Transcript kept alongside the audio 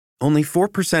Only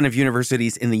 4% of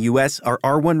universities in the U.S. are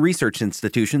R1 research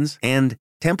institutions, and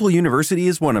Temple University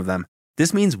is one of them.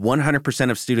 This means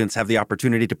 100% of students have the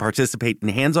opportunity to participate in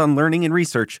hands-on learning and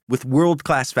research with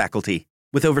world-class faculty.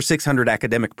 With over 600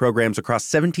 academic programs across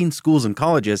 17 schools and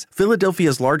colleges,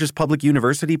 Philadelphia's largest public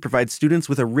university provides students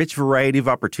with a rich variety of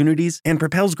opportunities and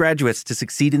propels graduates to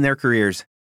succeed in their careers.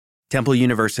 Temple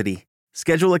University.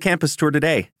 Schedule a campus tour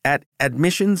today at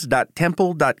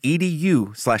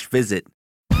admissions.temple.edu/visit.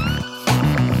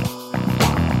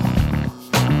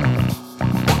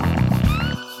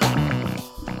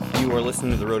 You are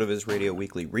listening to the RotoViz Radio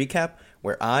Weekly Recap,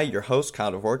 where I, your host,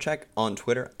 Kyle Dvorak, on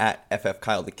Twitter at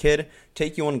FFKyleTheKid,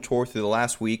 take you on a tour through the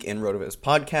last week in RotoViz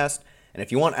podcast. And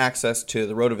if you want access to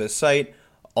the RotoViz site,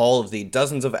 all of the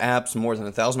dozens of apps, more than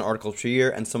 1,000 articles per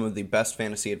year, and some of the best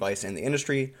fantasy advice in the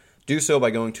industry, do so by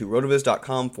going to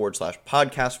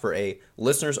rotoviz.com/podcast for a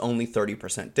listeners-only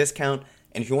 30% discount.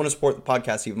 And if you want to support the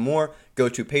podcast even more, go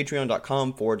to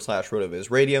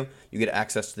patreon.com/RotoVizRadio. You get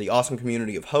access to the awesome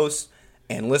community of hosts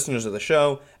and listeners of the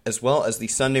show, as well as the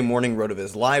Sunday morning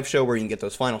RotoViz live show where you can get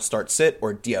those final start-sit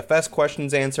or DFS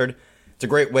questions answered. It's a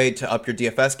great way to up your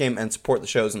DFS game and support the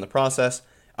shows in the process.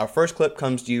 Our first clip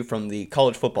comes to you from the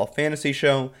College Football Fantasy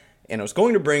Show, and I was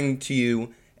going to bring to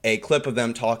you a clip of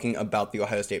them talking about the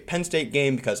Ohio State-Penn State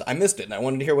game because I missed it and I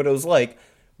wanted to hear what it was like,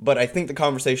 but I think the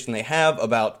conversation they have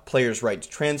about players' right to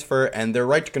transfer and their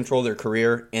right to control their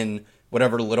career in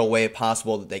whatever little way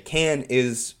possible that they can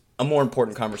is a more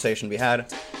important conversation to be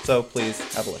had, so please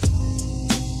have a listen.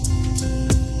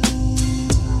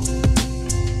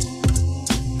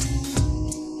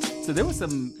 So there was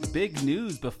some big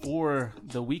news before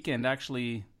the weekend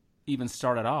actually even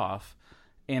started off,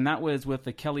 and that was with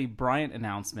the Kelly Bryant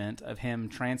announcement of him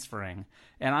transferring.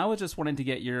 And I was just wanting to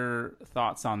get your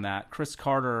thoughts on that. Chris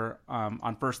Carter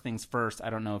on First Things First,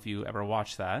 I don't know if you ever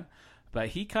watched that, but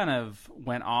he kind of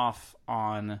went off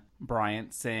on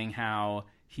Bryant saying how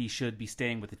he should be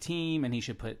staying with the team and he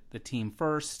should put the team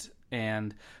first,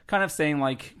 and kind of saying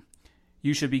like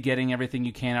you should be getting everything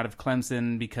you can out of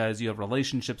Clemson because you have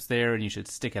relationships there and you should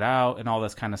stick it out and all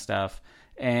this kind of stuff.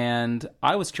 And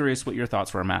I was curious what your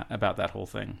thoughts were, Matt, about that whole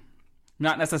thing.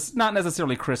 Not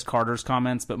necessarily Chris Carter's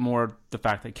comments, but more the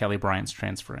fact that Kelly Bryant's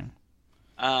transferring.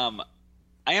 I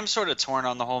am sort of torn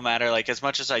on the whole matter. Like, as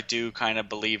much as I do kind of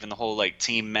believe in the whole like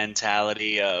team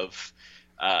mentality of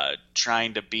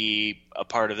trying to be a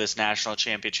part of this national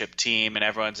championship team and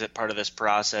everyone's a part of this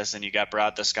process and you got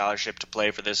brought the scholarship to play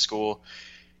for this school.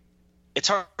 It's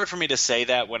hard for me to say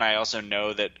that when I also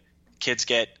know that kids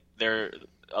get a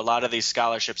lot of these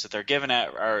scholarships that they're given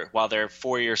are, while they're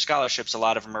 4-year scholarships, a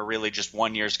lot of them are really just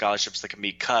 1-year scholarships that can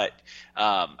be cut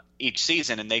each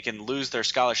season, and they can lose their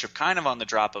scholarship kind of on the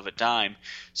drop of a dime.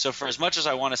 So for as much as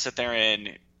I want to sit there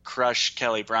and crush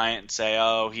Kelly Bryant and say,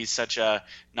 oh, he's such a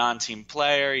non-team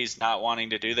player, he's not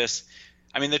wanting to do this.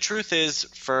 I mean, the truth is,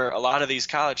 for a lot of these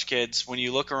college kids, when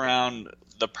you look around,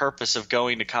 the purpose of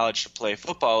going to college to play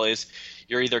football is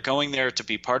you're either going there to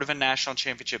be part of a national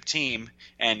championship team,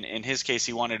 and in his case,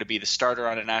 he wanted to be the starter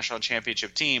on a national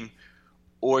championship team,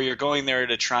 or you're going there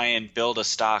to try and build a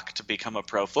stock to become a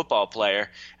pro football player.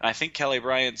 And I think Kelly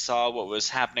Bryant saw what was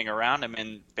happening around him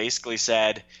and basically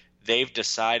said, they've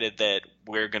decided that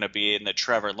we're going to be in the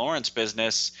Trevor Lawrence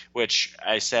business, which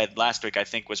I said last week I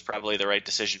think was probably the right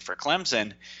decision for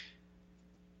Clemson.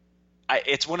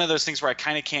 It's one of those things where I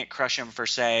kind of can't crush him for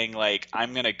saying, like,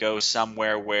 I'm going to go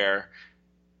somewhere where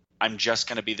I'm just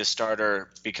going to be the starter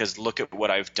because look at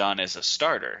what I've done as a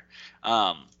starter.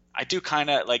 I do kind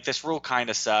of like this rule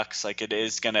kind of sucks. Like it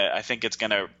is going to – I think it's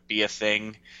going to be a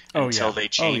thing until they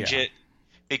change it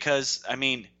because, I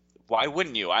mean – why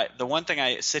wouldn't you? The one thing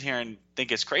I sit here and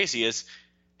think is crazy is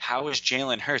how is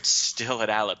Jalen Hurts still at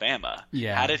Alabama?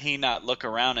 Yeah. How did he not look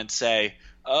around and say,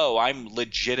 oh, I'm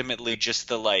legitimately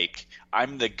just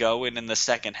I'm the go-in the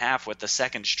second half with the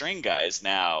second string guys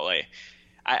now. Like,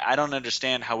 I don't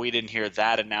understand how we didn't hear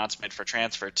that announcement for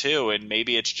transfer too, and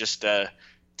maybe it's just a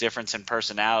difference in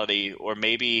personality, or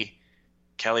maybe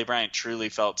Kelly Bryant truly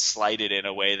felt slighted in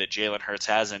a way that Jalen Hurts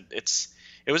hasn't.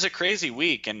 It was a crazy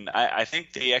week, and I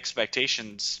think the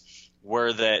expectations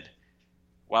were that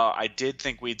while I did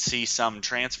think we'd see some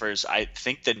transfers, I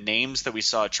think the names that we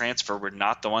saw transfer were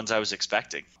not the ones I was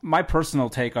expecting. My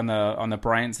personal take on the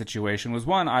Bryant situation was,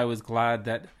 one, I was glad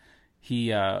that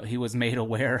he was made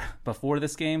aware before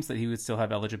this game so that he would still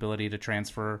have eligibility to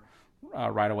transfer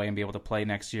right away and be able to play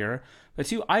next year. But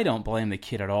two, I don't blame the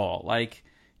kid at all. Like,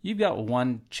 you've got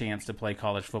one chance to play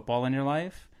college football in your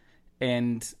life,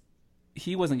 and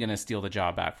he wasn't going to steal the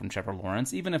job back from Trevor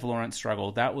Lawrence. Even if Lawrence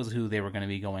struggled, that was who they were going to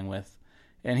be going with.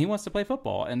 and he wants to play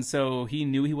football. And so he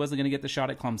knew he wasn't going to get the shot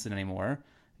at Clemson anymore.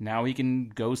 Now he can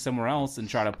go somewhere else and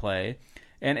try to play.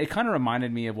 And it kind of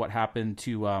reminded me of what happened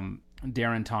to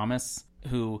Darren Thomas,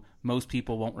 who most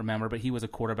people won't remember, but he was a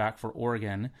quarterback for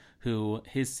Oregon, who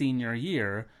his senior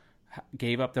year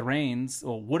gave up the reins,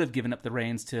 or would have given up the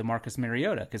reins to Marcus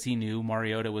Mariota because he knew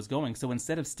Mariota was going. So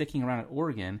instead of sticking around at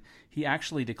Oregon, he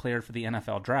actually declared for the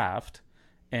NFL draft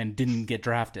and didn't get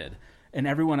drafted. And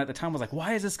everyone at the time was like,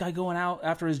 why is this guy going out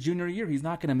after his junior year? He's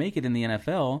not going to make it in the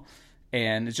NFL.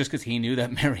 And it's just because he knew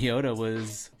that Mariota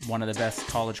was one of the best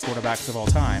college quarterbacks of all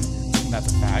time. And that's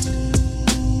a fact.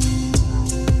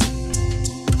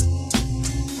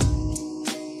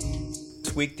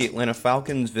 This week, the Atlanta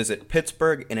Falcons visit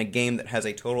Pittsburgh in a game that has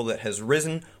a total that has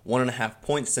risen 1.5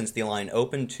 points since the line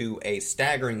opened to a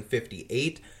staggering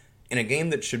 58. In a game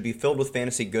that should be filled with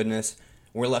fantasy goodness,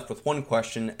 we're left with one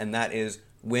question, and that is,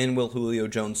 when will Julio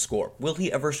Jones score? Will he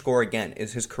ever score again?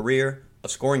 Is his career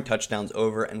of scoring touchdowns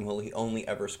over, and will he only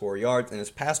ever score yards? In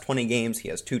his past 20 games, he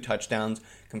has 2 touchdowns,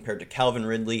 compared to Calvin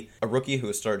Ridley, a rookie who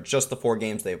has started just the 4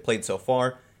 games they have played so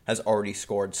far, has already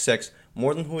scored 6,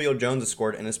 more than Julio Jones has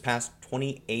scored in his past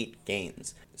 28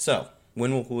 games. So,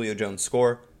 when will Julio Jones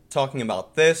score? Talking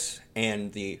about this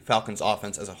and the Falcons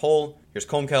offense as a whole, here's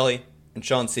Colm Kelly and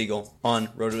Sean Siegel on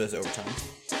RotoViz Overtime.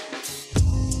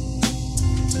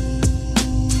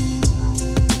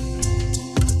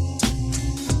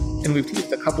 And we've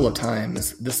teased a couple of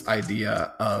times this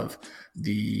idea of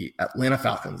the Atlanta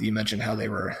Falcons. You mentioned how they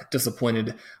were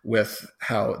disappointed with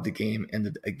how the game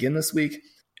ended again this week.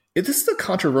 This is a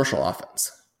controversial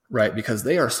offense, right? Because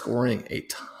they are scoring a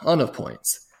ton of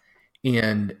points.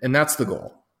 And that's the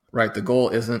goal, right? The goal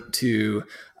isn't to,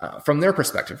 from their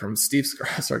perspective, from Steve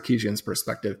Sarkisian's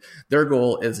perspective, their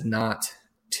goal is not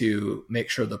to make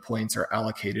sure the points are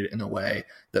allocated in a way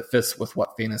that fits with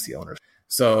what fantasy owners.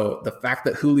 So the fact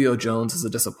that Julio Jones is a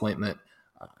disappointment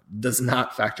does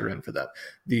not factor in for them.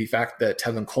 The fact that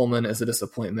Tevin Coleman is a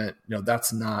disappointment,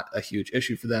 that's not a huge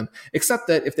issue for them, except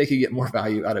that if they could get more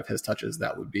value out of his touches,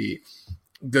 that would be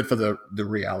good for the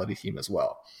reality team as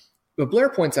well. But Blair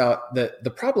points out that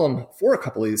the problem for a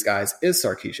couple of these guys is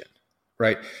Sarkisian,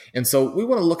 right? And so we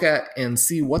want to look at and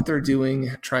see what they're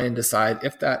doing, try and decide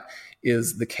if that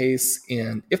is the case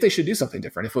and if they should do something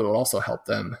different, if it will also help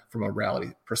them from a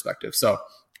reality perspective. So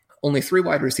only 3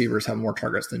 wide receivers have more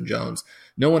targets than Jones.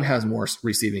 No one has more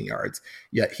receiving yards,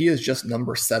 yet he is just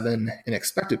number 7 in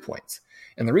expected points.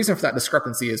 And the reason for that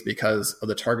discrepancy is because of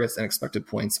the targets and expected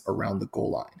points around the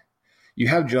goal line. You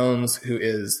have Jones, who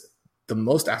is the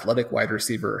most athletic wide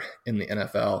receiver in the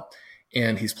NFL,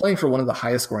 and he's playing for one of the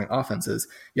highest scoring offenses,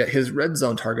 yet his red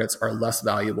zone targets are less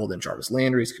valuable than Jarvis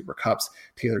Landry's, Cooper Kupp's,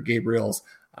 Taylor Gabriel's,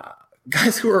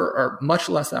 guys who are much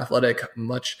less athletic,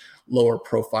 much lower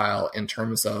profile in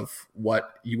terms of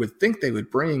what you would think they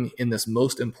would bring in this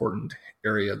most important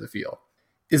area of the field.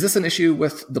 Is this an issue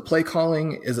with the play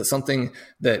calling? Is it something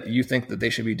that you think that they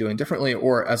should be doing differently?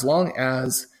 Or as long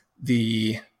as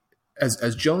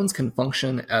as Jones can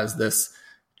function as this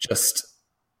just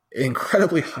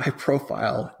incredibly high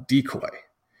profile decoy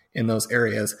in those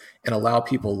areas and allow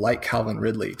people like Calvin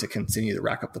Ridley to continue to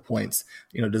rack up the points,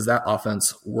 does that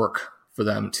offense work for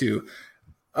them to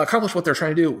accomplish what they're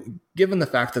trying to do, given the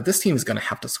fact that this team is going to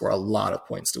have to score a lot of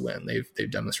points to win?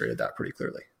 They've demonstrated that pretty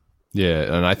clearly.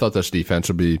 Yeah, and I thought this defense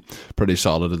would be pretty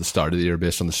solid at the start of the year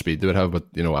based on the speed they would have, but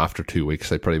after 2 weeks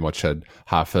they pretty much had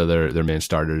half of their main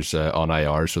starters on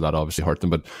IR, so that obviously hurt them.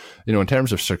 But in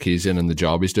terms of Sarkisian and the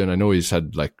job he's doing, I know he's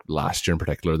had, like last year in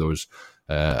particular, there was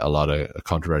a lot of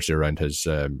controversy around his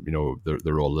the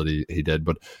role that he did.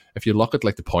 But if you look at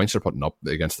like the points they're putting up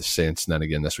against the Saints and then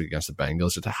again this week against the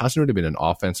Bengals, it hasn't really been an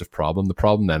offensive problem. The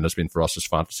problem then has been for us as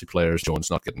fantasy players, Jones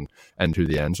not getting into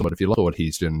the end zone. But if you look at what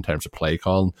he's doing in terms of play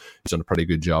calling, he's done a pretty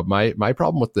good job. My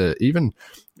problem with even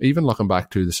looking back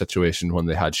to the situation when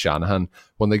they had Shanahan,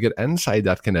 when they get inside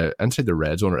that inside the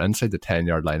red zone or inside the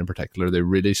 10-yard line in particular, they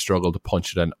really struggle to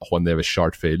punch it in when they have a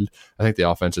short field. I think the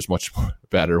offense is much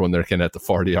better when they're kind of at the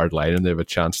 40-yard line and they have a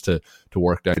chance to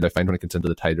work down. I find when it gets into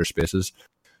the tighter spaces.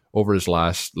 Over his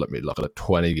last, let me look at it,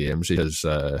 20 games, he has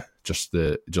just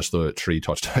the 3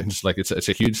 touchdowns. Like it's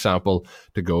a huge sample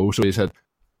to go. So he's had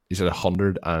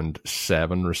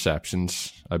 107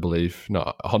 receptions, I believe. No,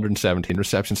 117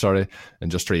 receptions, sorry,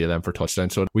 and just 3 of them for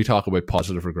touchdowns. So we talk about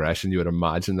positive regression. You would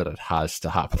imagine that it has to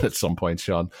happen at some point,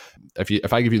 Sean.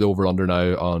 If I give you the over-under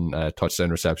now on touchdown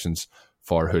receptions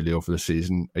for Julio for the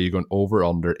season, are you going over,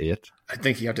 under 8? I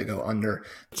think you have to go under.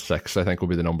 6, I think, will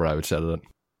be the number I would set it at.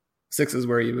 6 is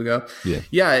where you would go.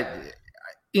 Yeah.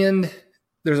 And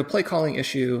there's a play calling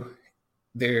issue.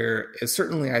 There is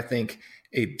certainly, I think,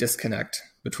 a disconnect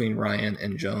between Ryan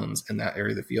and Jones in that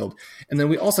area of the field. And then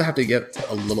we also have to get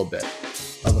a little bit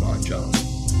of it on Jones.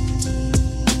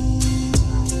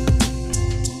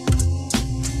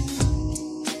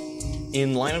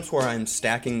 In lineups where I'm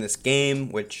stacking this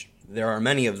game, which there are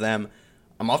many of them,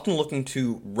 I'm often looking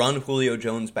to run Julio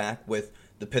Jones back with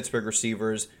the Pittsburgh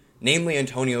receivers, namely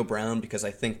Antonio Brown, because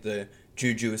I think the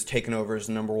Juju has taken over as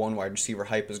the number one wide receiver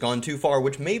hype has gone too far,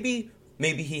 which maybe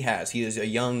he has. He is a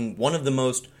young, one of the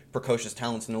most precocious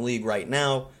talents in the league right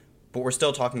now, but we're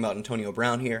still talking about Antonio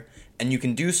Brown here, and you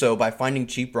can do so by finding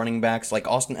cheap running backs like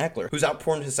Austin Eckler, who's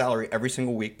outperformed his salary every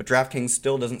single week, but DraftKings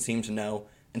still doesn't seem to know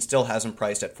and still has him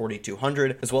priced at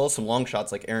 $4,200, as well as some long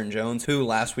shots like Aaron Jones, who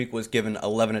last week was given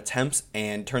 11 attempts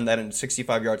and turned that into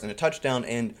 65 yards and a touchdown,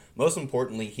 and most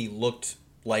importantly, he looked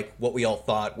like what we all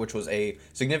thought, which was a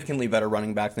significantly better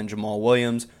running back than Jamal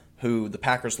Williams, who the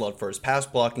Packers loved for his pass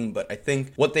blocking, but I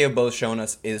think what they have both shown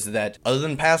us is that other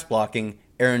than pass blocking,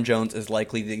 Aaron Jones is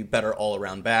likely the better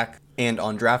all-around back, and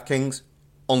on DraftKings,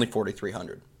 only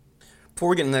 $4,300. Before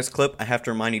we get in the next clip, I have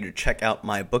to remind you to check out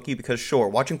my bookie because sure,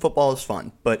 watching football is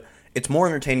fun, but it's more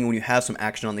entertaining when you have some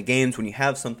action on the games, when you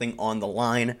have something on the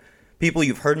line. People,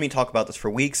 you've heard me talk about this for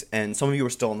weeks, and some of you are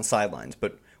still on the sidelines,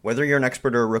 but whether you're an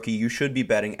expert or a rookie, you should be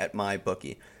betting at my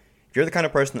bookie. If you're the kind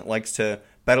of person that likes to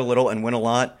bet a little and win a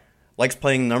lot, likes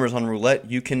playing numbers on roulette,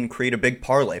 you can create a big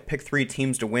parlay. Pick 3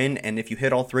 teams to win, and if you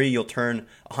hit all 3, you'll turn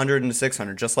 100 into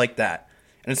 600, just like that.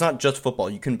 And it's not just football.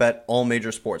 You can bet all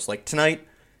major sports. Like tonight,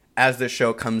 as this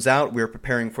show comes out, we are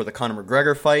preparing for the Conor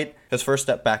McGregor fight, his first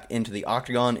step back into the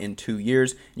octagon in 2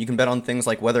 years. You can bet on things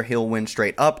like whether he'll win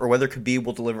straight up or whether Khabib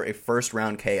will deliver a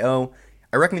first-round KO.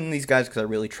 I recommend these guys because I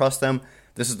really trust them.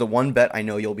 This is the one bet I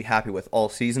know you'll be happy with all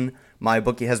season.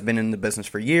 MyBookie has been in the business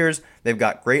for years. They've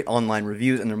got great online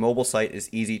reviews, and their mobile site is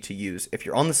easy to use. If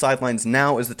you're on the sidelines,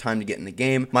 now is the time to get in the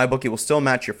game. MyBookie will still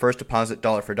match your first deposit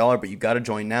dollar for dollar, but you got to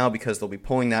join now because they'll be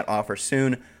pulling that offer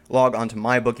soon. Log on to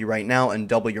MyBookie right now and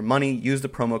double your money. Use the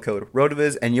promo code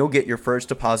RotoViz, and you'll get your first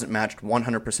deposit matched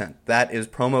 100%. That is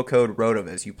promo code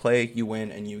RotoViz. You play, you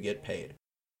win, and you get paid.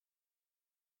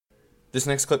 This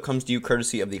next clip comes to you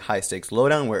courtesy of the High Stakes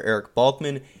Lowdown, where Eric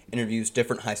Balkman interviews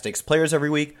different high-stakes players every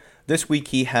week. This week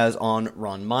he has on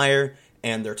Ron Meyer,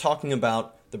 and they're talking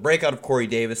about the breakout of Corey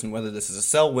Davis and whether this is a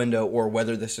sell window or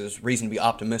whether this is reason to be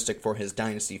optimistic for his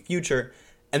dynasty future.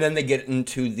 And then they get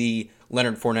into the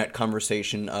Leonard Fournette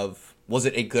conversation of, was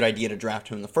it a good idea to draft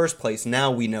him in the first place?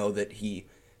 Now we know that he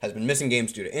has been missing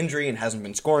games due to injury and hasn't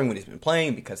been scoring when he's been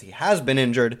playing because he has been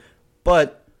injured,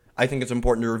 but I think it's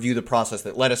important to review the process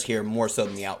that led us here more so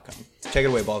than the outcome. Take it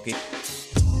away, Balky.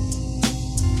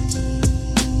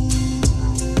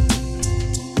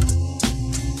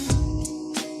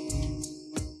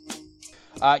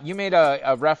 You made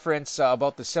a reference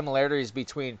about the similarities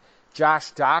between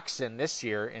Josh Doxson this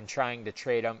year in trying to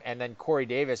trade him, and then Corey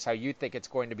Davis, how you think it's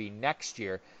going to be next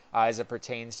year as it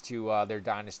pertains to their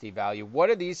dynasty value. What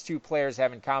do these two players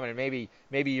have in common? And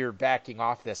maybe you're backing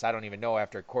off this. I don't even know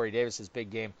after Corey Davis's big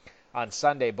game on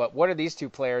Sunday. But what are these two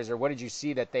players, or what did you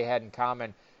see that they had in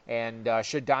common? And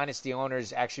should dynasty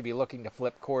owners actually be looking to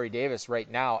flip Corey Davis right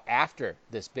now after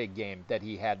this big game that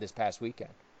he had this past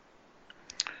weekend?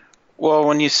 Well,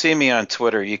 when you see me on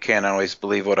Twitter, you can't always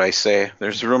believe what I say.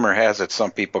 There's rumor has it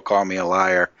some people call me a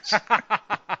liar. No,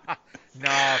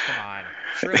 come on.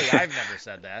 Surely I've never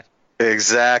said that.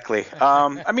 Exactly.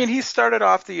 I mean, he started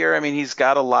off the year. I mean, he's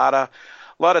got a lot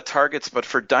of targets, but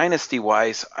for dynasty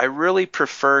wise, I really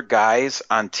prefer guys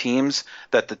on teams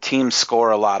that the teams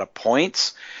score a lot of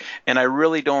points. And I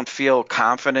really don't feel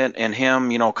confident in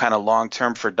him, kind of long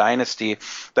term for dynasty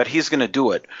that he's going to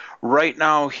do it. Right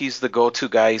now, he's the go-to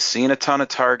guy. He's seen a ton of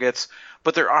targets,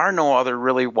 but there are no other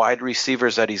really wide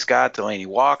receivers that he's got. Delaney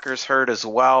Walker's hurt as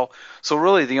well. So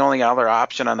really the only other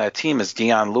option on that team is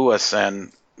Dion Lewis,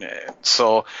 and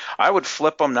so I would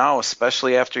flip him now,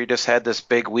 especially after he just had this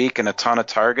big week and a ton of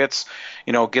targets.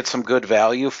 Get some good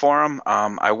value for him.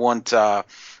 I wouldn't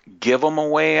give him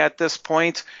away at this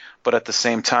point, but at the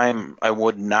same time, I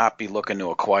would not be looking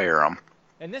to acquire him.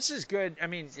 And this is good. I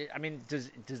mean,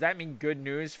 does that mean good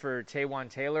news for Taywan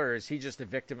Taylor, or is he just a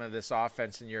victim of this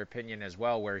offense, in your opinion, as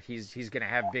well, where he's going to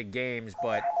have big games,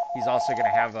 but he's also going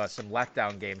to have some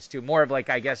letdown games too? More of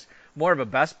more of a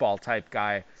best ball type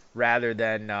guy rather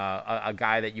than a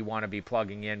guy that you want to be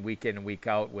plugging in and week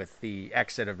out with the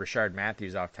exit of Rashard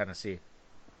Matthews off Tennessee.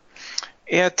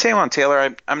 Yeah, Taywan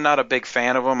Taylor, I'm not a big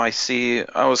fan of him. I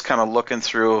was kind of looking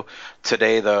through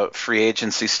today the free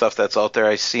agency stuff that's out there.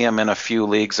 I see him in a few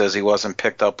leagues as he wasn't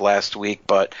picked up last week,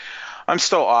 but I'm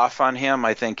still off on him.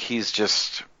 I think he's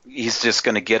just he's just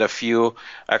going to get a few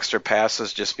extra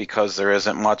passes just because there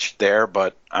isn't much there,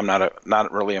 but I'm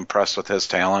not really impressed with his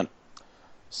talent.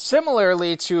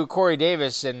 Similarly to Corey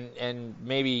Davis, and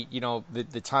maybe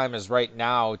the time is right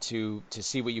now to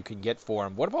see what you can get for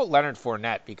him. What about Leonard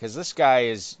Fournette? Because this guy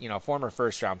is former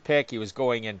first round pick. He was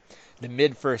going in the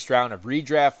mid first round of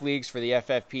redraft leagues for the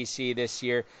FFPC this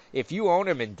year. If you own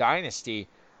him in Dynasty,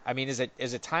 I mean, is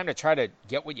it time to try to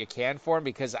get what you can for him?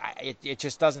 Because it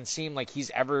just doesn't seem like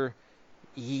he's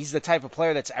the type of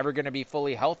player that's ever going to be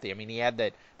fully healthy. I mean, he had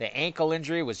the ankle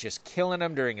injury was just killing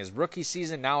him during his rookie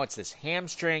season. Now it's this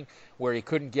hamstring where he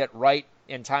couldn't get right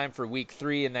in time for week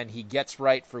 3, and then he gets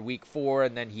right for week 4,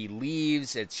 and then he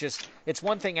leaves. It's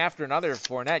one thing after another.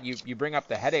 Fournette, you bring up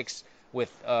the headaches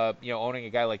with owning a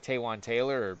guy like Taywan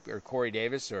Taylor or Corey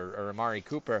Davis or Amari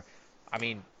Cooper. I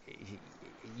mean,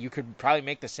 you could probably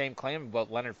make the same claim about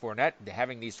Leonard Fournette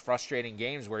having these frustrating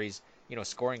games where he's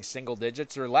scoring single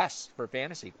digits or less for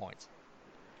fantasy points.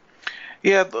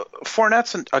 Yeah,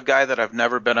 Fournette's a guy that I've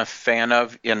never been a fan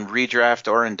of in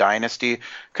redraft or in Dynasty.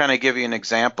 Kind of give you an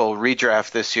example,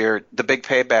 redraft this year, the big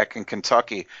payback in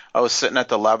Kentucky. I was sitting at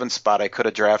the 11th spot. I could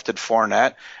have drafted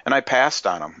Fournette, and I passed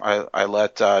on him. I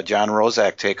let John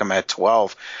Rozak take him at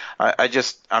 12.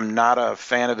 I'm not a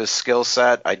fan of his skill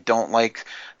set. I don't like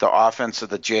the offense of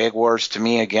the Jaguars. To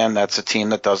me, again, that's a team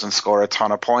that doesn't score a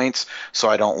ton of points, so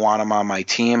I don't want him on my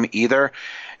team either.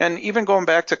 And even going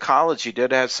back to college, he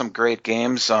did have some great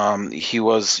games. He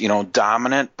was,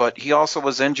 dominant, but he also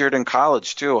was injured in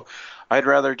college too. I'd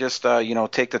rather just,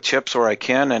 take the chips where I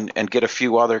can and get a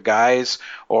few other guys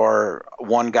or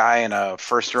one guy in a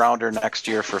first rounder next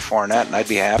year for Fournette, and I'd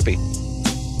be happy.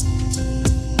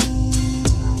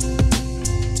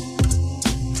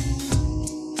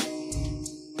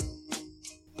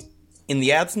 In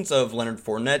the absence of Leonard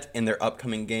Fournette in their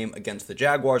upcoming game against the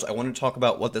Jaguars, I want to talk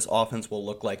about what this offense will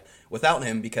look like without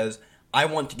him, because I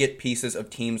want to get pieces of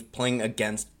teams playing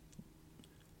against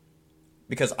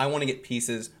the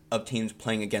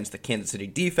Kansas City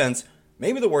defense,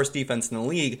 maybe the worst defense in the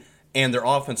league, and their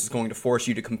offense is going to force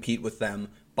you to compete with them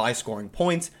by scoring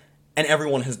points, and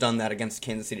everyone has done that against the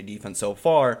Kansas City defense so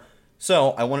far.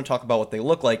 So I want to talk about what they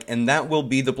look like, and that will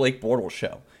be the Blake Bortles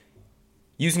show.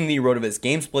 Using the RotoViz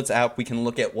Game Splits app, we can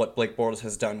look at what Blake Bortles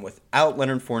has done without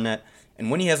Leonard Fournette, and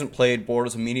when he hasn't played,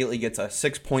 Bortles immediately gets a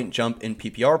 6-point jump in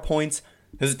PPR points.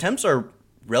 His attempts are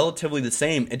relatively the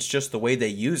same, it's just the way they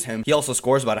use him. He also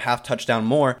scores about a half touchdown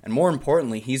more, and more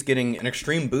importantly, he's getting an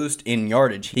extreme boost in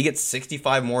yardage. He gets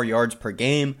 65 more yards per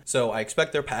game, so I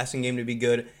expect their passing game to be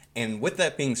good. And with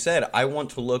that being said, I want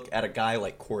to look at a guy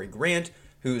like Corey Grant,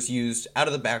 who's used out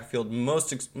of the backfield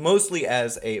mostly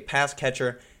as a pass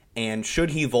catcher. And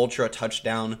should he vulture a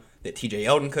touchdown that TJ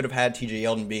Yeldon could have had, TJ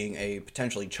Yeldon being a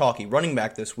potentially chalky running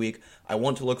back this week, I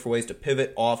want to look for ways to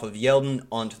pivot off of Yeldon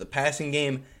onto the passing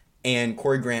game, and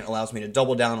Corey Grant allows me to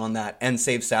double down on that and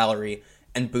save salary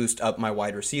and boost up my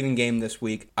wide receiving game this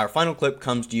week. Our final clip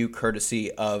comes to you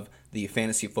courtesy of the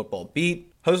Fantasy Football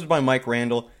Beat, hosted by Mike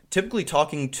Randall, typically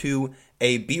talking to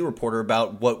a beat reporter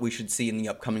about what we should see in the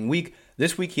upcoming week.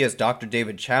 This week he has Dr.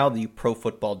 David Chow, the Pro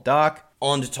Football Doc,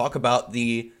 on to talk about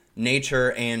the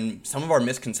nature and some of our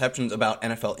misconceptions about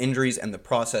NFL injuries and the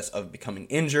process of becoming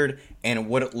injured and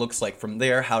what it looks like from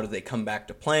there. How do they come back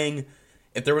to playing?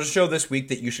 If there was a show this week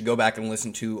that you should go back and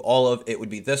listen to all of, it would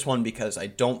be this one, because I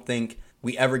don't think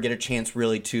we ever get a chance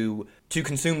really to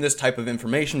consume this type of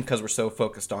information because we're so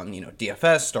focused on,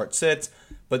 DFS, start sits.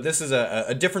 But this is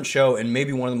a different show and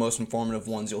maybe one of the most informative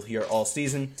ones you'll hear all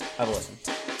season. Have a listen.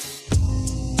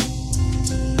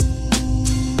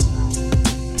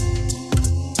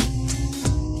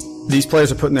 These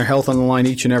players are putting their health on the line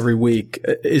each and every week.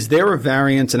 Is there a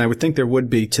variance, and I would think there would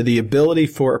be, to the ability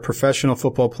for a professional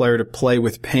football player to play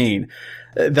with pain?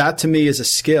 That to me is a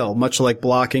skill, much like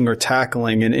blocking or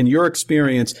tackling. And in your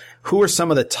experience, who are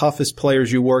some of the toughest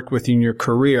players you worked with in your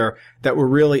career that were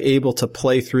really able to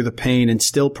play through the pain and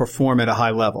still perform at a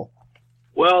high level?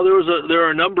 Well, there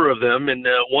are a number of them, and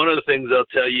one of the things I'll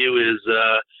tell you is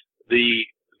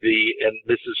and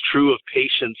this is true of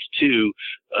patients too.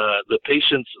 The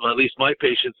patients, at least my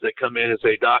patients that come in and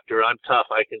say, "Doctor, I'm tough.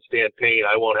 I can stand pain.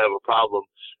 I won't have a problem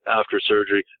after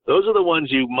surgery." Those are the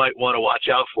ones you might want to watch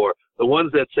out for. The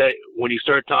ones that say, when you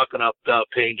start talking about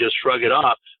pain, just shrug it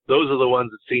off. Those are the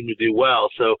ones that seem to do well.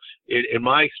 So in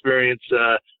my experience,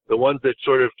 the ones that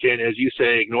sort of can, as you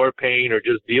say, ignore pain or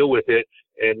just deal with it,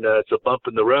 and it's a bump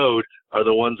in the road, are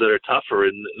the ones that are tougher.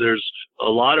 And there's a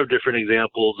lot of different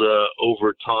examples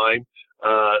over time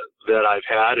that I've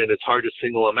had, and it's hard to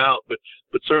single them out. But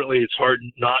certainly it's hard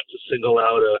not to single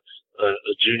out a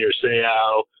Junior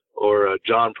Seau or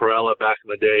John Perella back in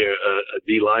the day, a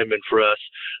D lineman for us.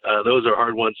 Those are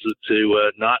hard ones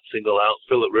to not single out.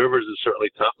 Phillip Rivers is certainly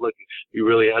tough. Look, he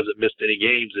really hasn't missed any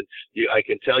games, and I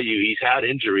can tell you he's had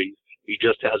injuries. He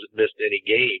just hasn't missed any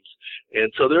games.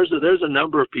 And so there's a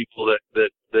number of people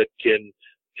that can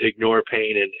ignore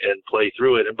pain and play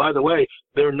through it. And by the way,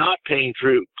 they're not playing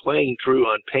through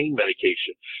on pain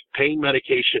medication. Pain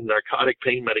medication, narcotic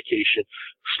pain medication,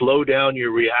 slow down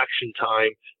your reaction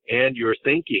time and your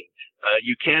thinking.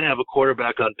 You can't have a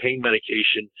quarterback on pain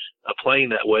medication playing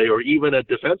that way, or even a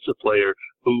defensive player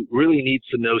who really needs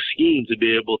to know scheme to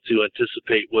be able to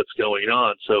anticipate what's going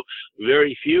on. So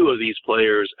very few of these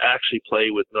players actually play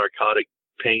with narcotic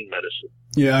pain medicine.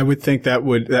 Yeah, I would think that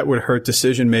would hurt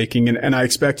decision making, and I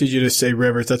expected you to say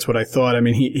Rivers. That's what I thought. I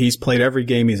mean, he's played every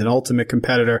game. He's an ultimate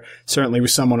competitor. Certainly,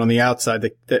 with someone on the outside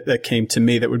that came to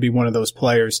me, that would be one of those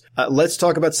players. Let's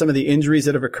talk about some of the injuries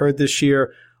that have occurred this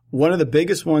year. One of the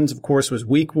biggest ones, of course, was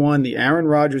Week 1, the Aaron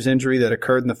Rodgers injury that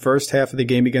occurred in the first half of the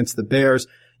game against the Bears.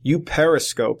 You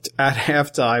periscoped at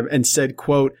halftime and said,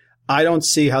 quote, "I don't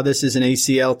see how this is an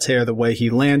ACL tear the way he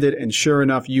landed," and sure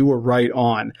enough, you were right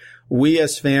on. We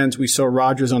as fans, we saw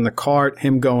Rodgers on the cart,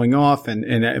 him going off, and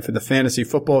for the fantasy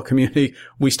football community,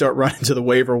 we start running to the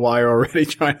waiver wire already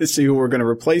trying to see who we're going to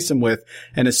replace him with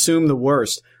and assume the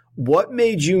worst. What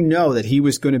made you know that he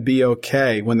was going to be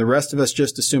okay when the rest of us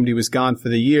just assumed he was gone for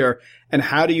the year? And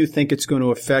how do you think it's going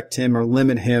to affect him or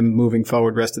limit him moving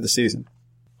forward rest of the season?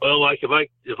 Well, Mike,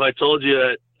 if I told you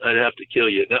that, I'd have to kill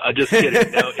you. No, I'm just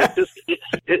kidding. No,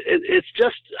 it's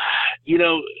just, you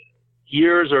know,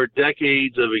 years or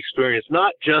decades of experience,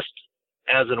 not just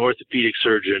as an orthopedic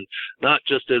surgeon, not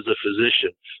just as a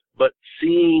physician, but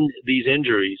seeing these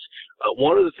injuries.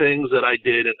 One of the things that I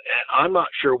did, and I'm not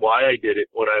sure why I did it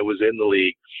when I was in the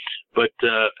league, but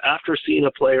after seeing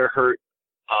a player hurt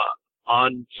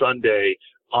on Sunday,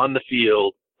 on the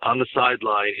field, on the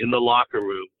sideline, in the locker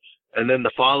room, and then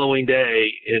the following day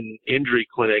in injury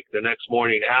clinic the next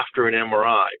morning after an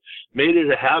MRI, made it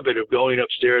a habit of going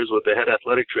upstairs with the head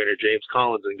athletic trainer, James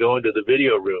Collins, and going to the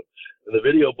video room. And the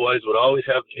video boys would always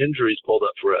have injuries pulled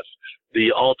up for us,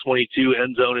 the all-22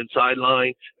 end zone and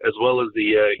sideline, as well as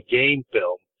the game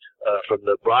film from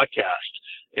the broadcast.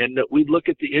 And we'd look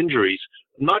at the injuries.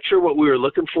 I'm not sure what we were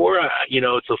looking for.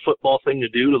 It's a football thing to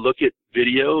do, to look at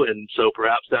video, and so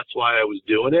perhaps that's why I was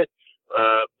doing it.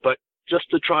 But just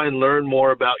to try and learn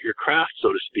more about your craft,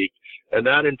 so to speak. And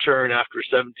that in turn, after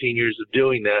 17 years of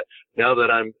doing that, now that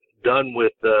I'm done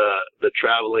with the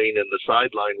traveling and the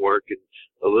sideline work and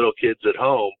the little kids at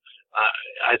home,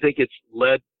 I think it's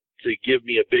led to give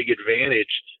me a big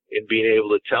advantage in being able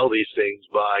to tell these things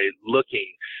by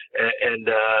looking. And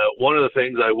one of the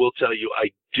things I will tell you I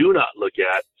do not look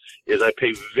at is I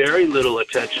pay very little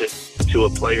attention to a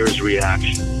player's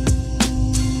reaction.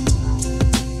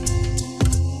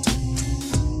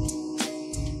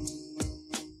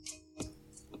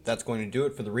 That's going to do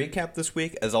it for the recap this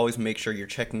week. As always, make sure you're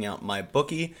checking out my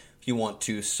bookie. If you want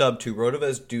to sub to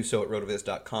RotoViz, do so at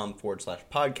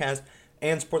rotoviz.com/podcast,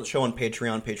 and support the show on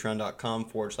Patreon,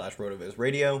 patreon.com/RotoViz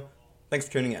Radio. Thanks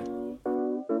for tuning in.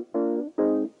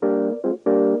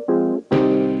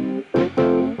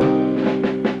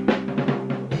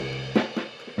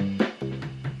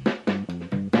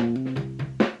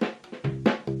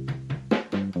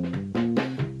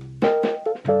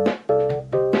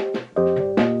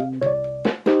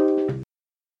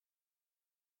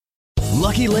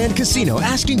 Lucky Land Casino,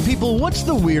 asking people, what's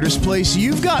the weirdest place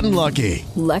you've gotten lucky?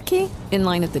 Lucky? In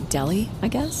line at the deli, I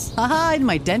guess? Aha, in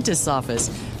my dentist's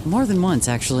office. More than once,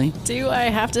 actually. Do I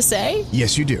have to say?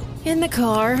 Yes, you do. In the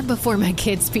car before my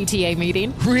kids' PTA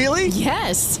meeting. Really?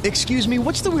 Yes. Excuse me,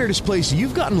 what's the weirdest place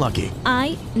you've gotten lucky?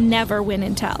 I never win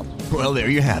and tell. Well, there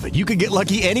you have it. You can get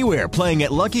lucky anywhere, playing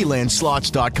at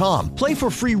LuckyLandSlots.com. Play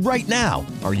for free right now.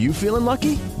 Are you feeling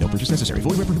lucky? No purchase necessary.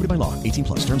 Void where prohibited by law.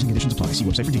 18+. Terms and conditions apply. See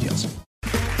website for details.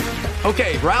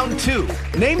 Okay, round two.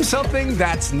 Name something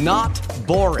that's not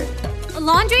boring. A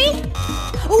laundry?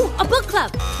 Ooh, a book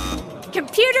club.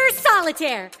 Computer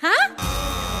solitaire, huh?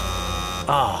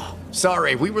 Ah, oh,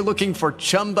 sorry, we were looking for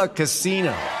Chumba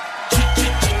Casino.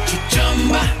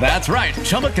 That's right,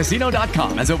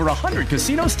 ChumbaCasino.com has over 100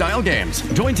 casino-style games.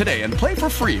 Join today and play for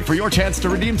free for your chance to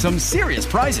redeem some serious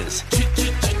prizes.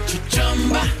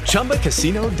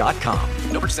 ChumbaCasino.com.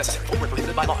 No purchase necessary. Void where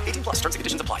prohibited by law. 18+. Terms and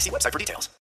conditions apply. See website for details.